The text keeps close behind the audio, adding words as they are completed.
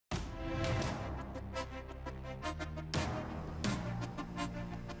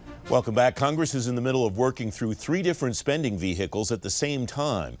Welcome back. Congress is in the middle of working through 3 different spending vehicles at the same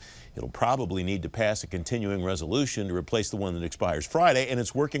time. It'll probably need to pass a continuing resolution to replace the one that expires Friday, and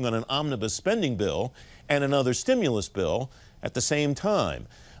it's working on an omnibus spending bill and another stimulus bill at the same time.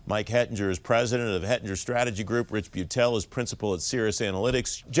 Mike Hettinger is president of Hettinger Strategy Group. Rich Beutel is principal at Cyrrus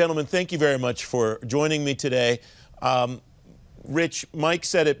Analytics. Gentlemen, thank you very much for joining me today. Rich, Mike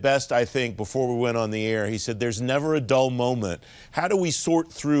said it best, I think, before we went on the air. He said there's never a dull moment. How do we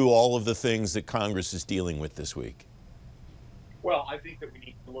sort through all of the things that Congress is dealing with this week? Well, I think that we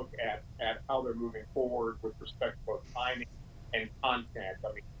need to look at how they're moving forward with respect to both timing and content.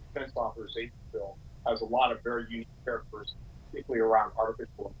 I mean, the defense authorization bill has a lot of very unique characteristics, particularly around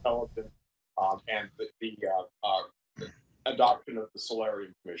artificial intelligence and the adoption of the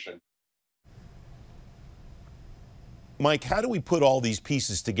Solarium Commission. Mike, how do we put all these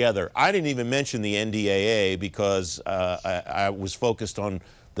pieces together? I didn't even mention the NDAA because I was focused on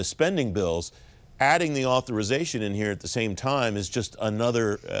the spending bills. Adding the authorization in here at the same time is just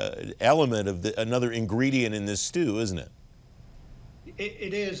another element of another ingredient in this stew, isn't it?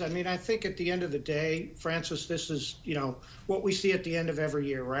 It is. I mean, I think at the end of the day, Francis, this is, what we see at the end of every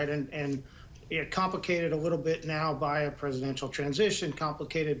year, right? And complicated a little bit now by a presidential transition,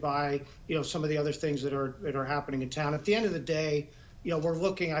 complicated by, some of the other things that are happening in town. At the end of the day, we're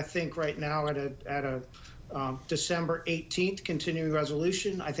looking, I think, right now at a December 18th continuing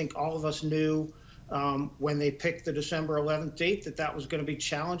resolution. I think all of us knew when they picked the December 11th date that was going to be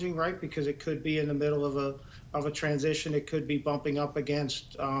challenging, right? Because it could be in the middle of a transition. It could be bumping up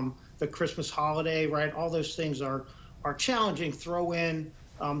against the Christmas holiday, right? All those things are challenging. Throw in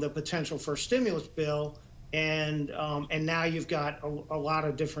the potential for a stimulus bill, and now you've got a lot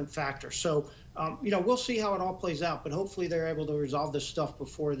of different factors. So, we'll see how it all plays out, but hopefully they're able to resolve this stuff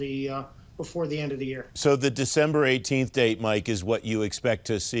before the end of the year. So the December 18th date, Mike, is what you expect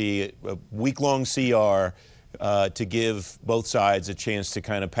to see, a week-long CR to give both sides a chance to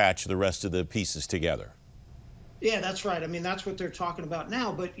kind of patch the rest of the pieces together. Yeah, that's right. I mean, that's what they're talking about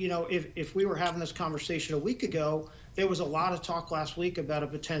now. But, if we were having this conversation a week ago, there was a lot of talk last week about a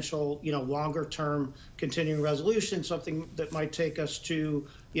potential, longer-term continuing resolution, something that might take us to,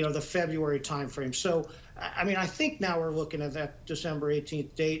 the February timeframe. So, I mean, I think now we're looking at that December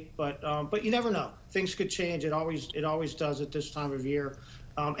 18th date, but you never know. Things could change. It always does at this time of year.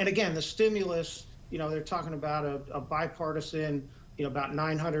 And again, the stimulus, they're talking about a bipartisan, about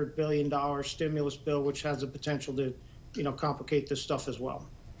 $900 billion stimulus bill, which has the potential to, complicate this stuff as well.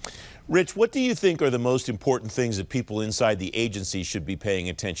 Rich, what do you think are the most important things that people inside the agency should be paying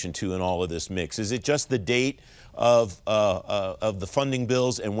attention to in all of this mix? Is it just the date of the funding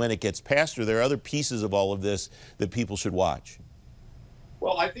bills and when it gets passed, or are there other pieces of all of this that people should watch?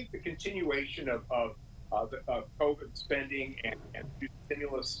 Well, I think the continuation of COVID spending and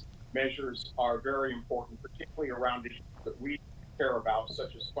stimulus measures are very important, particularly around issues that we care about,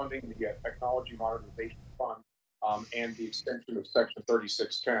 such as funding the Technology Modernization Fund and the extension of Section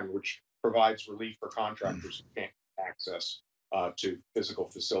 3610, which provides relief for contractors who can't get access to physical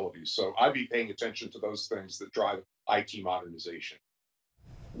facilities. So I'd be paying attention to those things that drive IT modernization.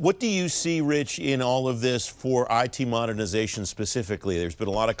 What do you see, Rich, in all of this for IT modernization specifically? There's been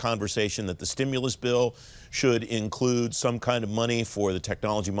a lot of conversation that the stimulus bill should include some kind of money for the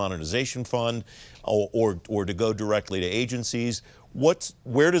Technology Modernization Fund or to go directly to agencies.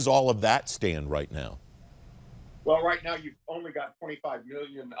 Where does all of that stand right now? Well, right now you've only got $25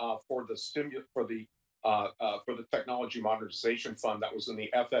 million for the Technology Modernization Fund that was in the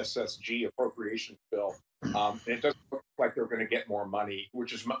FSSG appropriations bill. It doesn't look like they're going to get more money,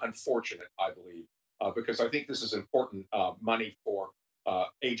 which is unfortunate, I believe, because I think this is important money for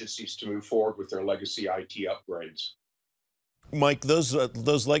agencies to move forward with their legacy IT upgrades. Mike, those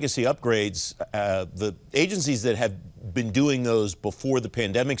legacy upgrades, the agencies that have been doing those before the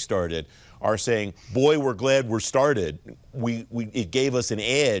pandemic started are saying, boy, we're glad we're started. It gave us an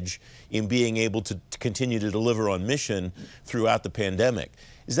edge in being able to continue to deliver on mission throughout the pandemic.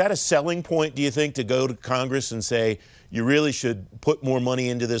 Is that a selling point, do you think, to go to Congress and say, you really should put more money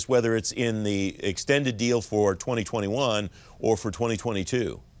into this, whether it's in the extended deal for 2021 or for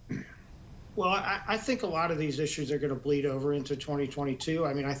 2022? Well, I think a lot of these issues are going to bleed over into 2022.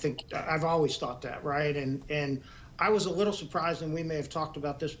 I mean, I think I've always thought that, right? And I was a little surprised, and we may have talked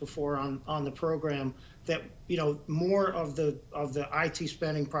about this before on the program, that more of the IT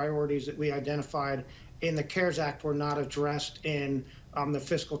spending priorities that we identified in the CARES Act were not addressed in the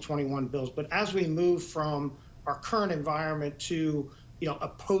fiscal 21 bills. But as we move from our current environment to a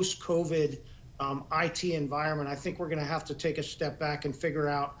post-COVID IT environment, I think we're going to have to take a step back and figure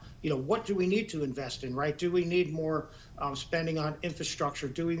out, what do we need to invest in, right? Do we need more spending on infrastructure?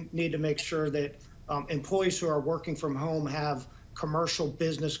 Do we need to make sure that employees who are working from home have commercial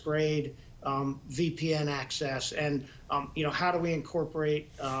business grade VPN access? And, how do we incorporate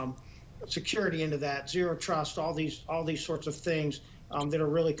security into that, zero trust, all these sorts of things that are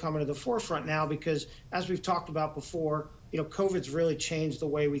really coming to the forefront now, because as we've talked about before, COVID's really changed the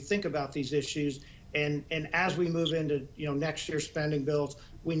way we think about these issues. And as we move into, next year's spending bills,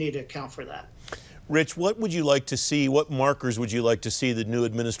 we need to account for that. Rich, what would you like to see? What markers would you like to see the new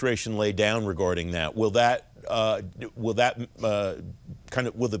administration lay down regarding that? Will the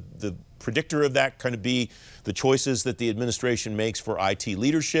predictor of that kind of be the choices that the administration makes for IT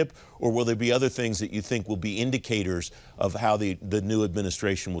leadership, or will there be other things that you think will be indicators of how the new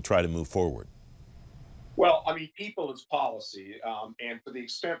administration will try to move forward? Well, I mean, people is policy, and to the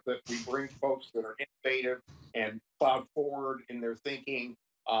extent that we bring folks that are innovative and cloud forward in their thinking,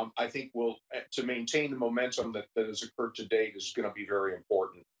 I think to maintain the momentum that has occurred to date is going to be very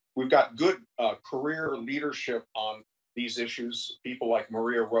important. We've got good career leadership on these issues, people like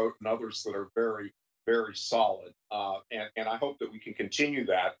Maria Roth and others that are very, very solid, and I hope that we can continue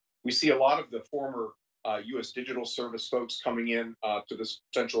that. We see a lot of the former U.S. Digital Service folks coming in to this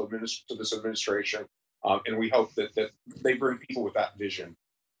administration. And we hope that they bring people with that vision.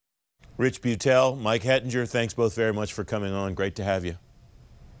 Rich Beutel, Mike Hettinger, thanks both very much for coming on. Great to have you.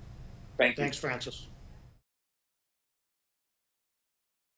 Thank you. Thanks, Francis.